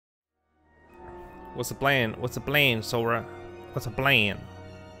What's the plan? What's the plan, Sora? What's the plan?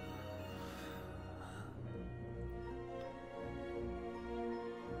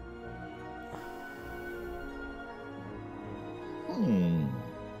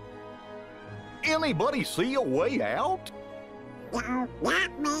 Anybody see a way out? No,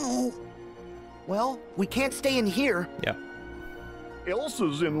 not me. Well, we can't stay in here. Yeah.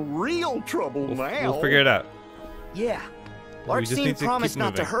 Elsa's in real trouble now. We'll figure it out. Yeah. We just need Larkstein to promised keep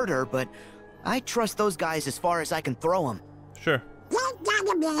not to moving. hurt her, but I trust those guys as far as I can throw them. Sure. You're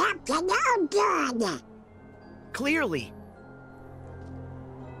gonna be up to no good. Clearly.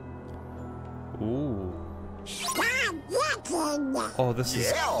 Ooh. Stop looking. Oh, this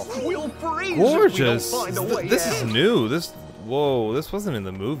is Yeah, we'll freeze gorgeous. if we don't find a way This out. is new. Whoa, this wasn't in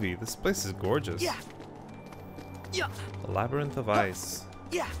the movie. This place is gorgeous. Yeah. Yeah. A labyrinth of ice.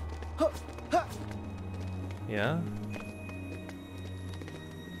 Yeah. Huh. Huh. Yeah.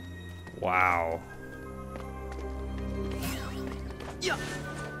 Wow. Yeah.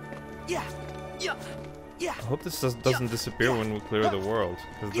 Yeah. Yeah. Yeah. I hope this doesn't disappear when we clear the world,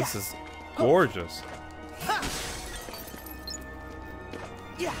 because this is gorgeous.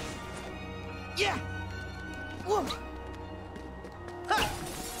 Yeah. Yeah. Whoa. Ha.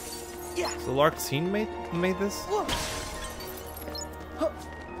 Yeah. So Larkstein made this? Whoa. Huh.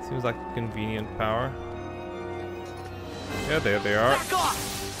 Seems like a convenient power. Yeah, there they are. Back off!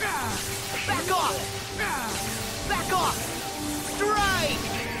 Back off! Back off! Strike!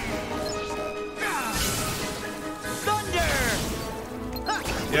 Thunder!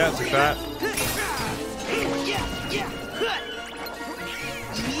 Yeah, take that. Yeah, yeah.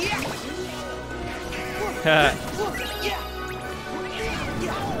 Yeah. Ha. Yeah.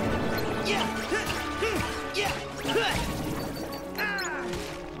 Yeah. Yeah. Yeah.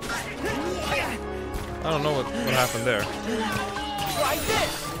 I don't know what happened there. Try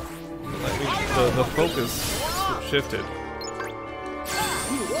this. The focus shifted.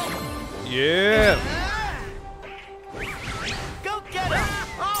 Yeah. Go get him.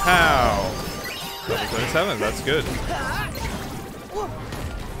 How? Level 27. That's good.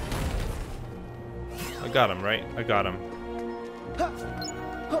 I got him, right? I got him.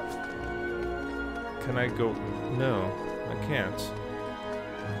 Can I go? No, I can't.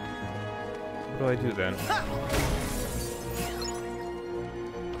 What do I do then?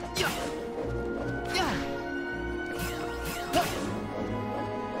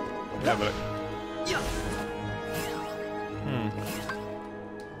 Yeah, but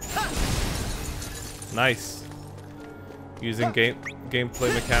nice. Using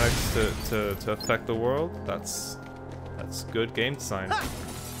gameplay mechanics to affect the world. That's good game design.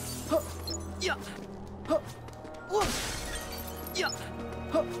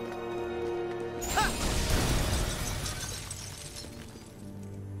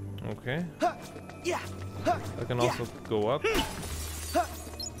 Okay. I can also go up.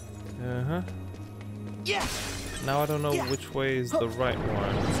 Uh-huh. Now I don't know which way is the right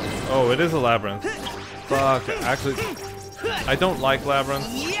one. Oh, it is a labyrinth. Fuck. Actually, I don't like labyrinth.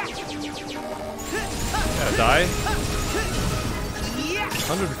 Yeah, die.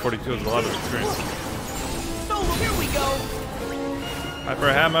 142 is a lot of experience. So here we go.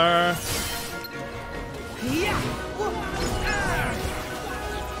 Hyper hammer.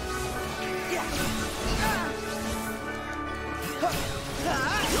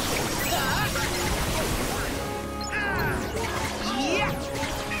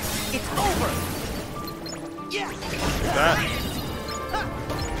 It's over. That.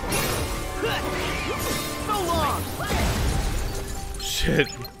 So long. Shit.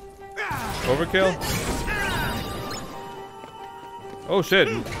 Overkill. Oh shit.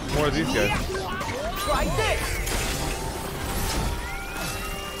 More of these guys. Try this.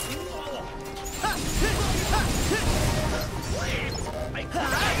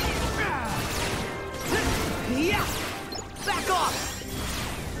 Back off.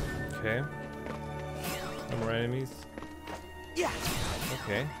 Okay. No more enemies. Yeah.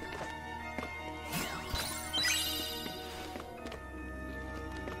 Okay.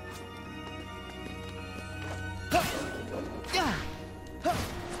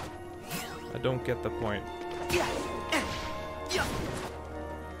 I don't get the point. Yeah. Yeah.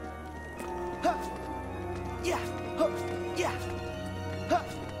 Yeah. Yeah.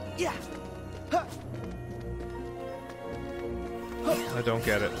 Yeah. I don't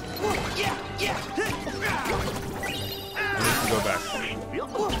get it. Yeah. Yeah. I need to go back.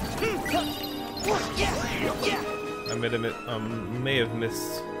 I may have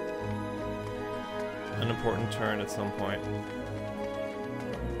missed an important turn at some point.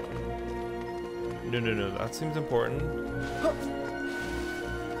 No, that seems important.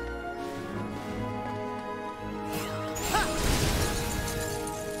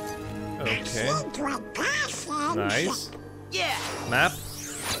 Okay. secret passage. Nice. Yeah. Map.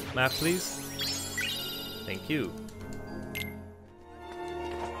 Map, please. Thank you.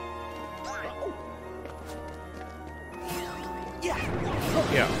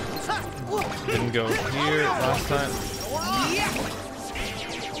 Yeah. Didn't go here last time.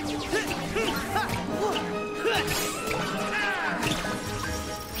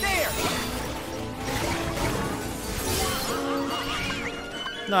 There.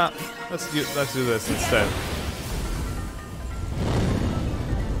 Nah, let's do this instead.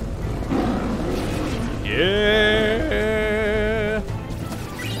 Yeah.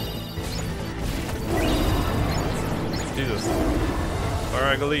 Jesus.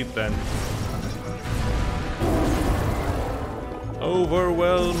 Leap then.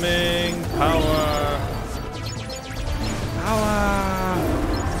 Overwhelming power. Power.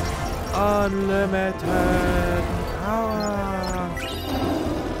 Unlimited power.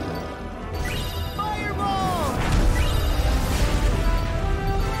 Fireball!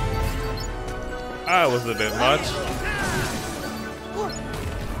 That was a bit much.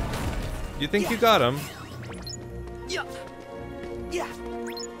 You think you got him? Yeah. Yeah.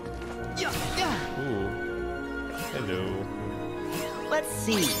 Yeah. Yeah. Ooh. Hello. Let's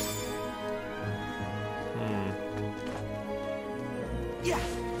see. Yeah.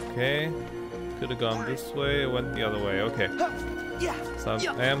 Okay. Could have gone this way. It went the other way. Okay. Yeah. So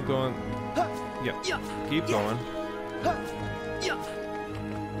I am going. Yeah. Keep going. Yeah.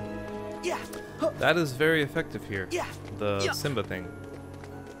 Yeah. That is very effective here. Yeah. The Simba thing.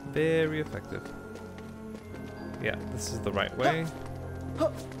 Very effective. Yeah, this is the right way.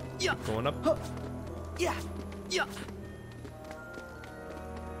 Yeah. Going up. Yeah. Yeah.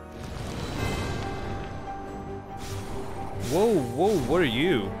 Whoa, whoa, what are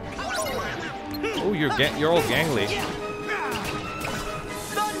you? Oh, you're all gangly.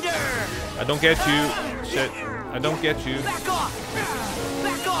 Thunder! I don't get you. Shit. I don't get you. Back off!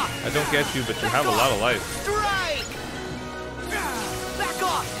 Back off! I don't get you, but you have a lot of life. Strike! Back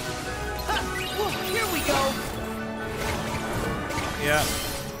off! Here we go! Yeah.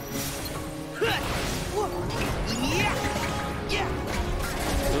 Yeah! Yeah!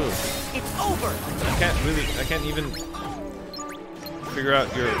 Ooh. It's over! I can't even figure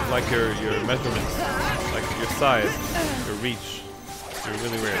out your measurements. Like your size, your reach. You're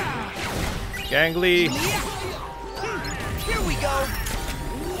really weird. Gangly! Yeah! Here we go!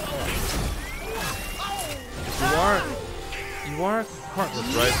 You are heartless,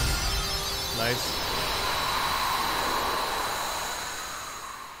 right? Nice.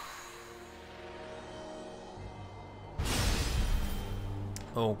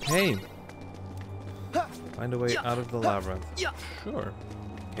 Okay. Find a way out of the labyrinth. Sure.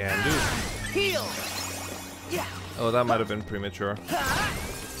 Can do. Heal! Yeah! Oh, that might have been premature.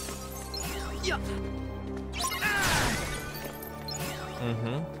 Yeah!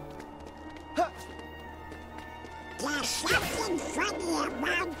 Mm-hmm. There's something funny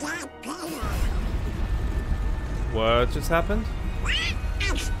about that pillar. What just happened?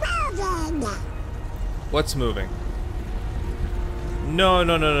 Exploding! What's moving? No,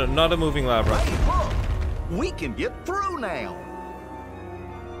 not a moving labyrinth. Hey, look! We can get through now.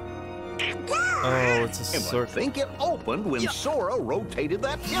 Oh, it's a And I circle. think it opened when Sora rotated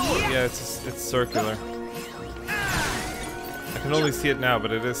that pillar. Yeah, it's circular. I can only see it now,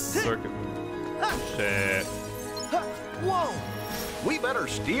 but it is circular. Shit. Whoa! We better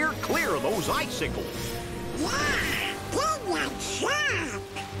steer clear of those icicles. Yeah! Good one, sharp!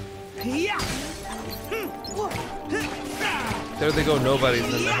 Yeah! There they go, nobodies,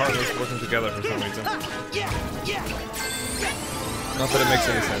 and the Heartless working together for some reason. Yeah! Yeah! Not that it makes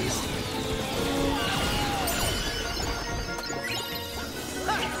any sense.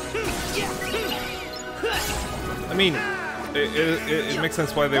 I mean, it makes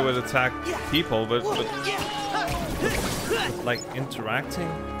sense why they would attack people, but like interacting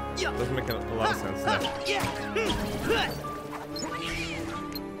doesn't make a lot of sense. No.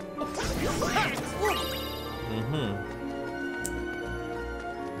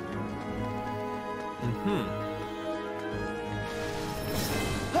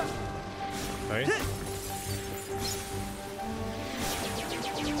 Right?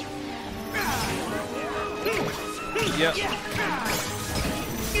 Yeah.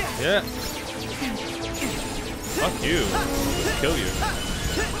 Yeah. Fuck you. Kill you.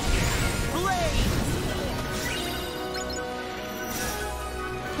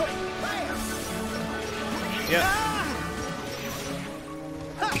 Yeah.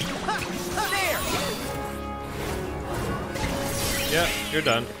 Yeah, you're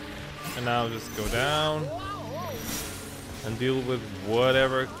done. And now just go down. and deal with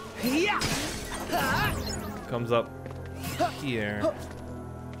whatever comes up here.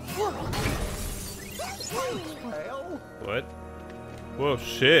 What? Whoa,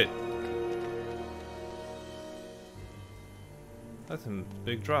 shit. That's a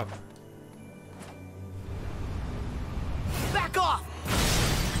big drop. Back off!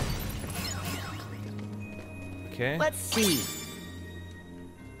 Okay. Let's see.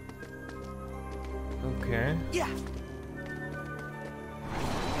 Okay. Yeah.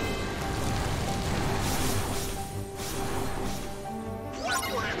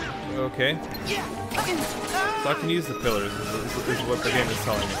 Okay. So I can use the pillars, is what the game is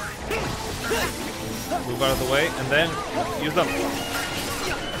telling me. Move out of the way, and then use them.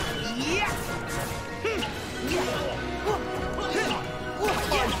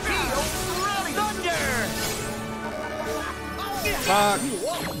 Fuck.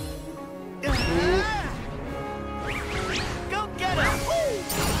 Go get him!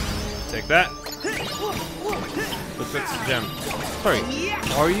 Take that. Betwixt gem. Sorry,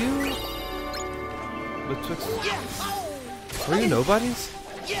 are you Betwixt? Are you nobodies?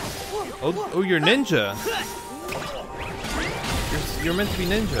 Oh, you're ninja. You're meant to be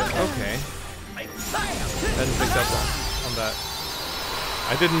ninja. Okay. I didn't pick up on that.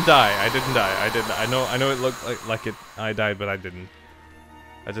 I didn't die. I know it looked like I died, but I didn't.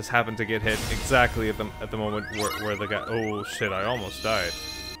 I just happened to get hit exactly at the moment where the guy. Oh shit! I almost died.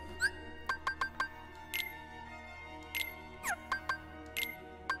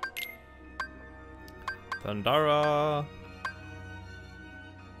 Thundara.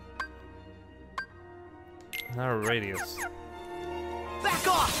 Narrow radius. Back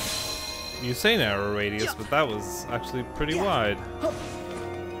off! You say narrow radius, but that was actually pretty wide.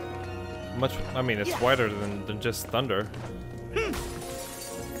 I mean, it's wider than just thunder.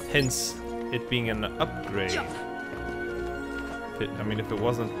 Hence, it being an upgrade. I mean, if it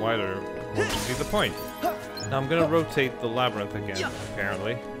wasn't wider, what would be the point? Now I'm gonna rotate the labyrinth again,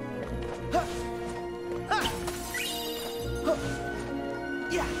 apparently.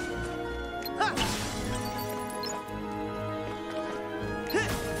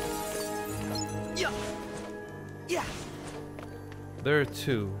 There are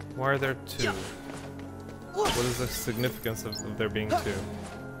two. Why are there two? What is the significance of there being two?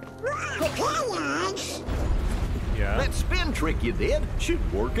 Yeah. That spin trick you did should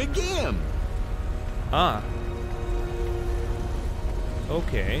work again. Ah.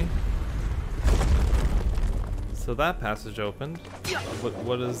 Okay. So that passage opened.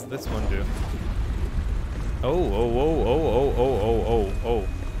 What does this one do? Oh.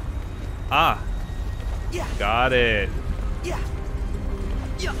 Ah. Got it.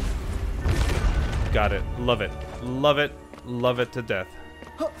 Got it. Love it. Love it. Love it to death.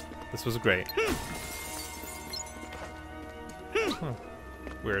 This was great. Huh.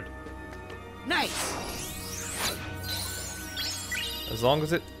 Weird. Nice. As long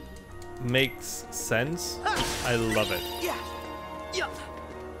as it makes sense, I love it.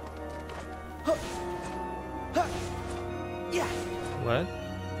 What?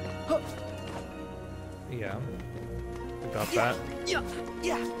 Yeah. I got that.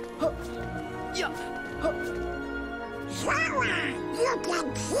 Sora, you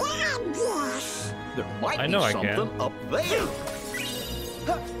can climb this. There might I know be I can. something up there.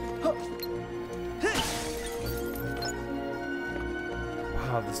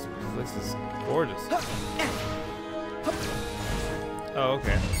 Wow, this is gorgeous. Oh,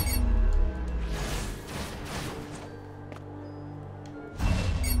 okay.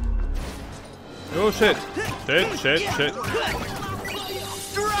 Oh shit! Shit!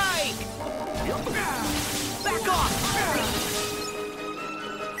 Strike! Back off!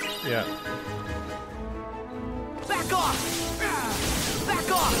 Yeah. Back off!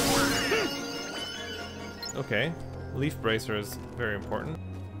 Back off! Okay. Leaf bracer is very important.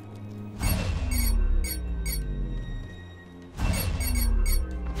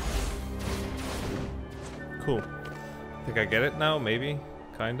 Cool. Think I get it now? Maybe?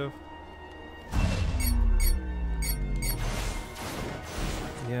 Kind of?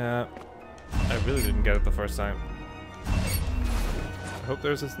 Yeah. I really didn't get it the first time. I hope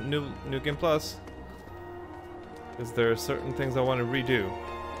there's this new Game Plus. Because there are certain things I want to redo.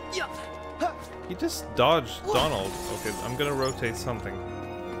 He just dodged Donald. Okay, I'm gonna rotate something.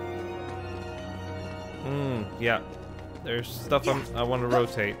 Yeah. There's stuff I want to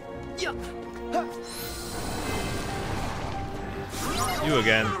rotate. You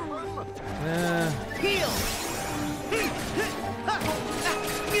again.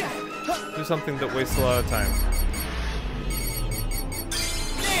 Do something that wastes a lot of time.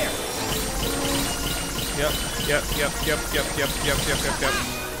 Yep.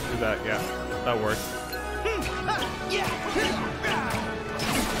 Do that, yeah. That works.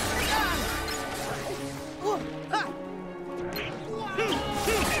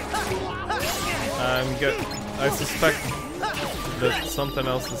 I suspect that something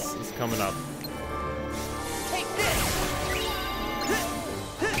else is coming up. Take this.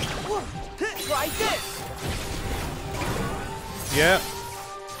 Try this. Yeah.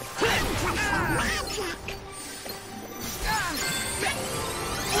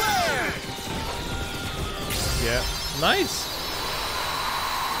 Yeah. Nice.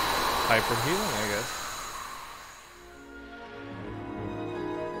 Hyper healing, I guess.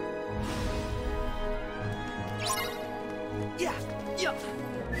 Yeah.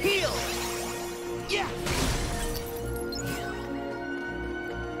 Heal. Yeah.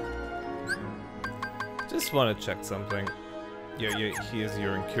 Just want to check something. Yeah, he is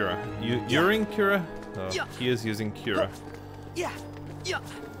using Cura. Using Cura? Oh, he is using Cura. Yeah.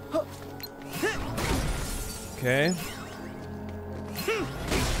 Okay.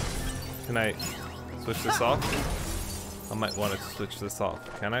 Can I switch this off? I might want to switch this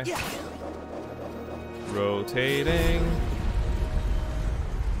off. Can I? Rotating.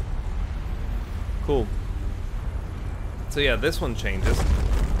 Cool. So yeah, this one changes,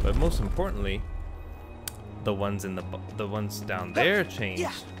 but most importantly, the ones in the ones down there changed.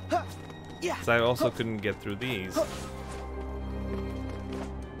 Because I also couldn't get through these.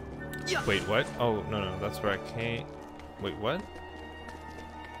 Wait, what? Oh no, that's where I can't. Wait, what?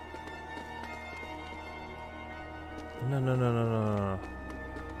 No.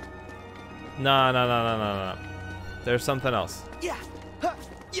 No. There's something else.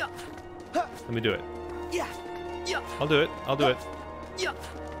 Let me do it. I'll do it.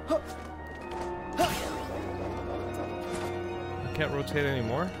 I can't rotate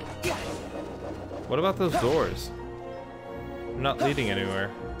anymore? What about those doors? They're not leading anywhere.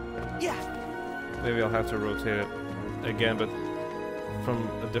 Maybe I'll have to rotate it again, but from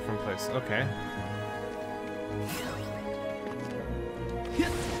a different place. Okay.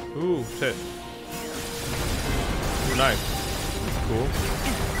 Ooh, shit. Ooh, nice. Cool.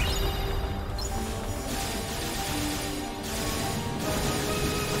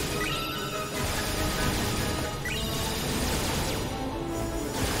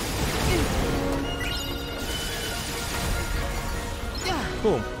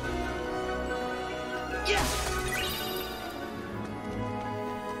 Cool.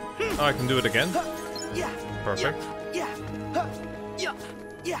 Oh, I can do it again? Perfect.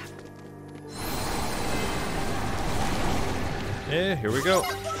 Yeah, here we go.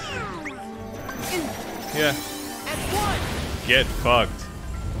 Yeah. Get fucked.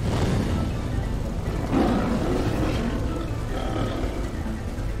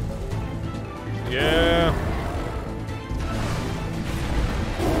 Yeah.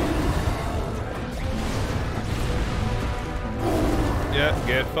 Yeah,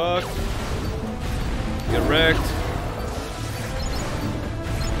 get fucked. Get wrecked.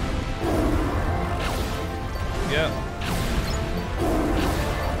 Yeah.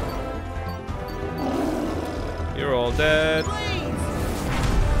 You're all dead.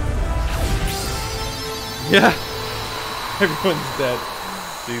 Yeah. Everyone's dead.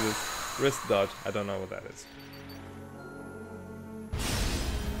 Jesus. Wrist dodge. I don't know what that is.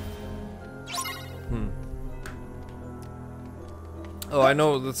 Oh, I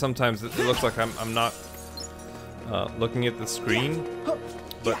know that sometimes it looks like I'm not looking at the screen,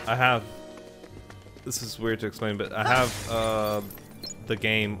 but I have. This is weird to explain, but I have the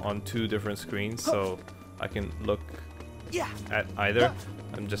game on 2 different screens, so I can look at either.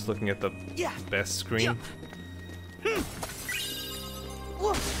 I'm just looking at the best screen.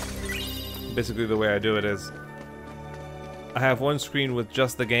 Basically, the way I do it is I have one screen with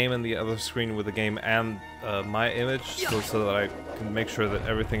just the game and the other screen with the game and my image, so that I can make sure that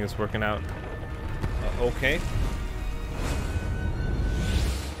everything is working out okay.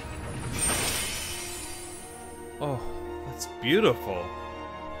 Oh, that's beautiful.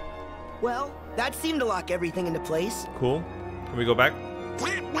 Well, that seemed to lock everything into place. Cool. Can we go back?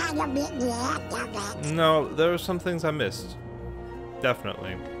 No, there are some things I missed.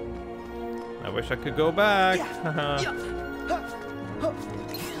 Definitely. I wish I could go back.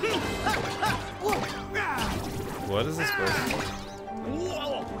 What is this place?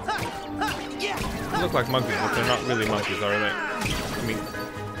 They look like monkeys, but they're not really monkeys, are they? I mean,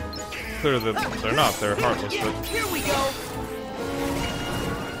 clearly they're not. They're heartless, but... Here we go.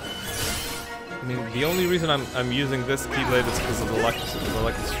 I mean, the only reason I'm using this keyblade is because of the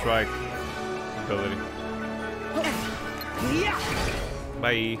lucky strike ability.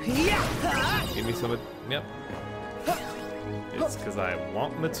 Bye. Give me some. Yep. It's because I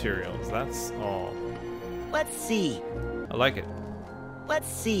want materials. That's all. Let's see. I like it. Let's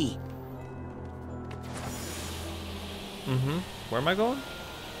see. Mm-hmm. Where am I going?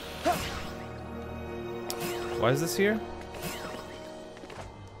 Why is this here?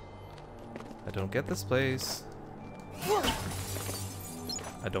 I don't get this place.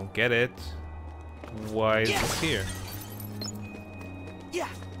 I don't get it. Why is this here?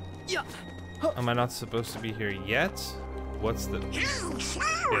 Am I not supposed to be here yet? What's the...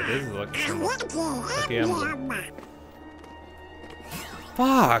 It is a lucky symbol. Lucky emblem.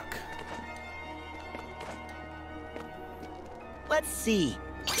 Fuck! Let's see.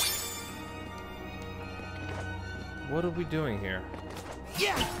 What are we doing here?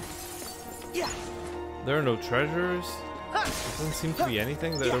 There are no treasures? There doesn't seem to be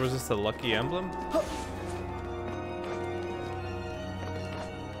anything. There was just a lucky emblem? Come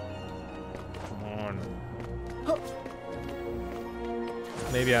on.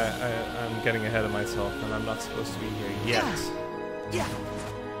 Maybe I'm getting ahead of myself and I'm not supposed to be here yet.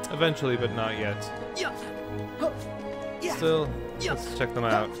 Eventually, but not yet. Still, let's check them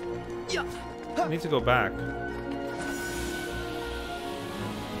out. I need to go back.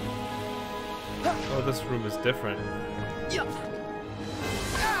 Oh, this room is different.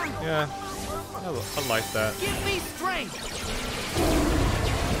 Yeah, I like that. Give me strength.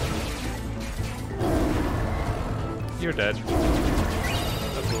 You're dead.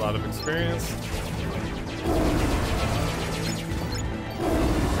 That's a lot of experience.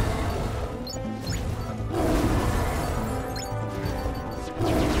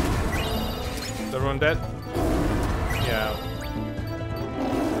 Is everyone dead? Yeah.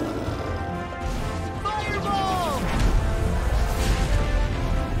 Fireball!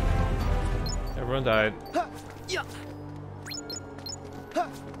 Everyone died.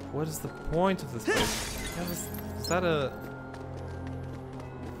 What is the point of this place? Is that a...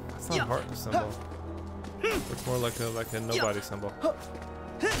 It's not a heart symbol. It's more like a nobody symbol.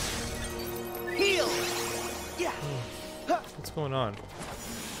 Heal! What's going on?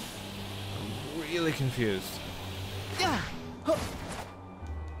 I'm really confused. Can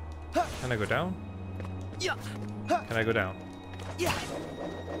I go down? Can I go down?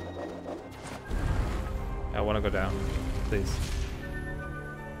 I want to go down, please.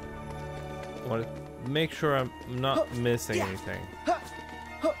 I want to make sure I'm not missing anything.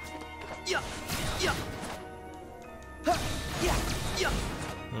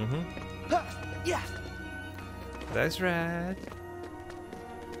 That's right.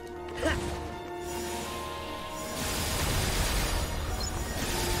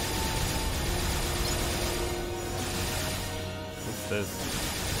 What's this?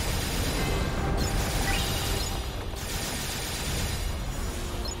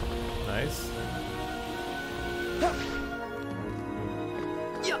 Nice.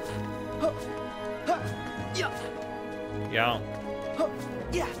 Yeah.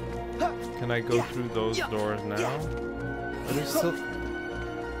 Can I go through those doors now? Are they still...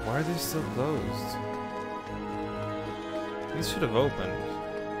 Why are they still closed? These should have opened.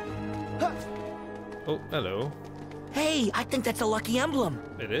 Oh, hello. Hey, I think that's a lucky emblem.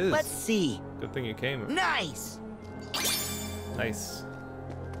 It is. Let's see. Good thing you came. Nice. Nice.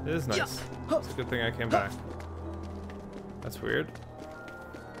 It is nice. It's a good thing I came back. That's weird.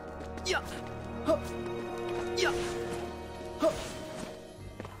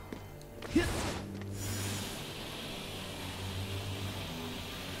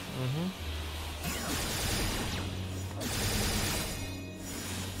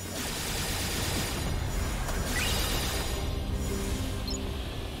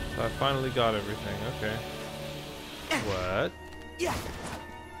 So I finally got everything. Okay. What?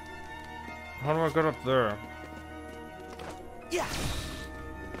 How do I get up there?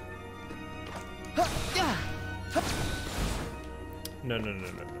 No.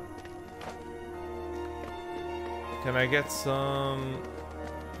 Can I get some...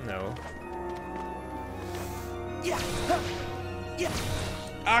 No.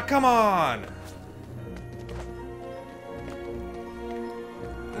 Ah, come on!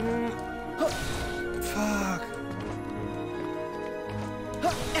 Fuck.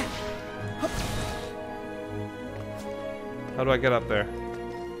 How do I get up there?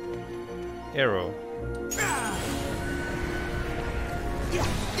 Arrow.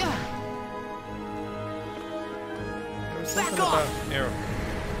 There was something about arrow.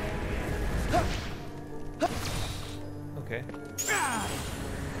 Okay.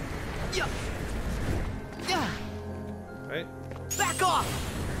 Right? Back off.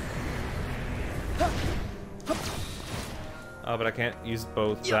 Oh, but I can't use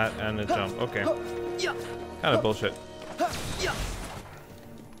both that and a jump. Okay. Kind of bullshit.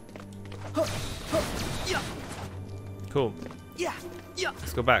 Cool.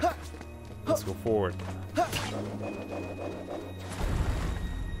 Let's go back. Let's go forward.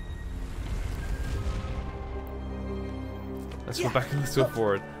 Let's go back and let's go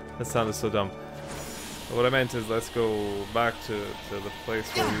forward. That sounded so dumb. But what I meant is let's go back to the place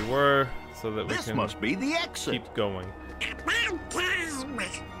where we were so that we This can must be the exit. keep going. About time.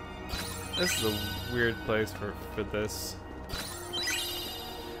 This is a weird place for this.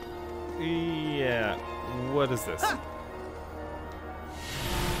 Yeah. What is this? Is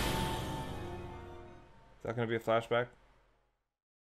that gonna be a flashback?